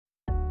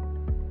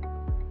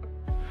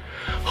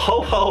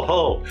Ho, ho,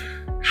 ho.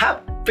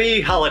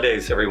 Happy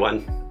holidays,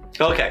 everyone.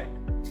 Okay,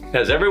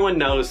 as everyone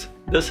knows,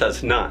 this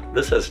has not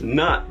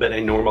been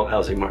a normal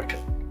housing market.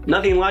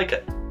 Nothing like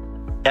it,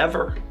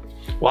 ever.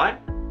 Why?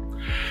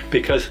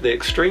 Because of the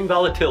extreme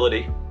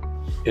volatility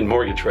in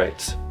mortgage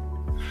rates.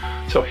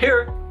 So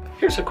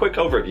here's a quick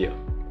overview.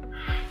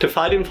 To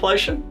fight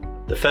inflation,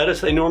 the Fed,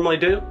 as they normally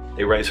do,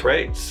 they raise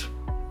rates,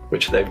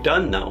 which they've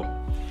done though,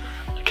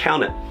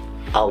 count it,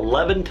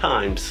 11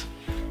 times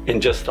in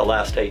just the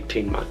last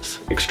 18 months.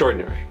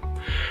 Extraordinary.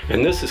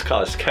 And this has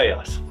caused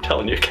chaos. I'm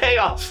telling you,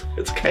 chaos.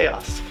 It's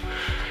chaos.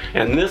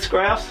 And this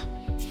graph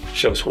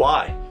shows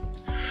why.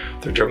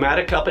 The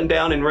dramatic up and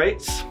down in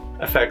rates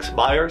affects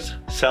buyers,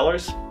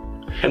 sellers,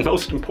 and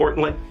most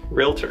importantly,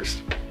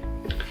 realtors.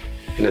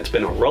 And it's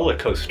been a roller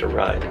coaster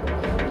ride.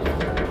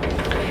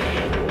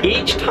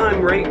 Each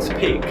time rates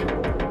peak,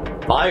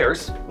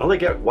 buyers, well, they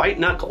get white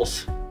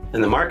knuckles,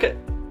 and the market,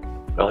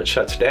 well, it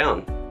shuts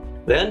down.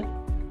 Then,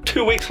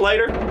 2 weeks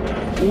later,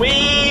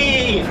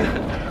 whee!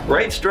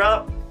 Rates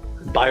drop,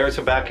 buyers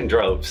are back in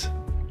droves.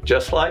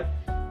 Just like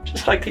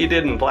you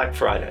did in Black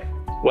Friday.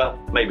 Well,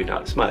 maybe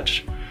not as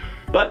much,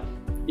 but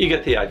you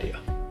get the idea.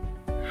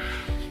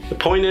 The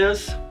point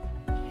is,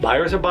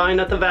 buyers are buying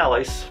at the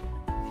valleys,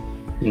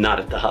 not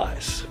at the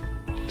highs.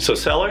 So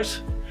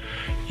sellers,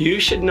 you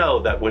should know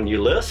that when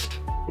you list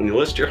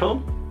your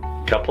home,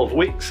 a couple of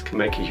weeks can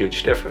make a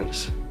huge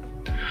difference.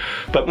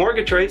 But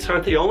mortgage rates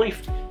aren't the only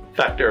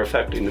factor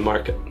affecting the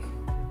market.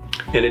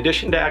 In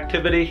addition to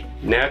activity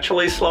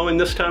naturally slowing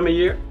this time of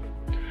year,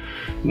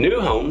 new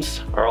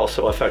homes are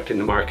also affecting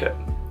the market,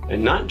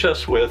 and not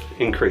just with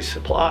increased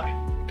supply.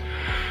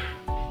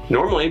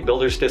 Normally,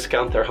 builders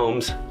discount their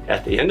homes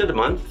at the end of the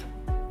month,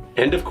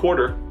 end of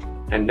quarter,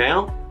 and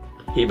now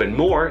even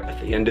more at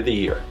the end of the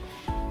year.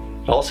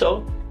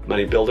 Also,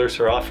 many builders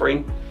are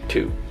offering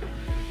to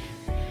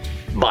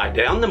buy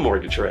down the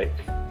mortgage rate.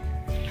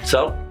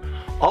 So,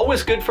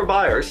 always good for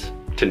buyers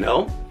to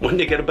know when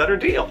to get a better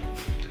deal,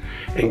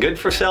 and good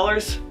for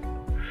sellers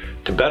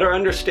to better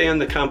understand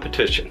the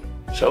competition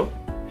so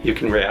you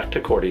can react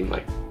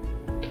accordingly.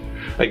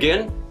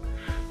 Again,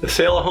 the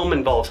sale of a home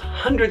involves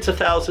hundreds of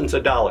thousands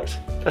of dollars.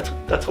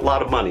 That's a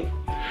lot of money.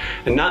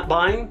 And not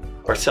buying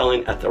or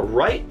selling at the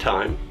right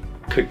time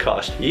could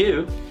cost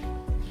you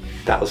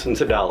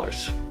thousands of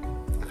dollars.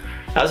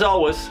 As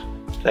always,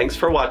 thanks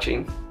for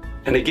watching.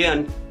 And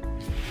again,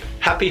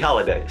 happy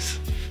holidays.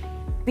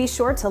 Be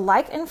sure to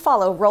like and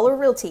follow Roller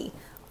Realty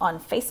on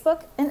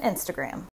Facebook and Instagram.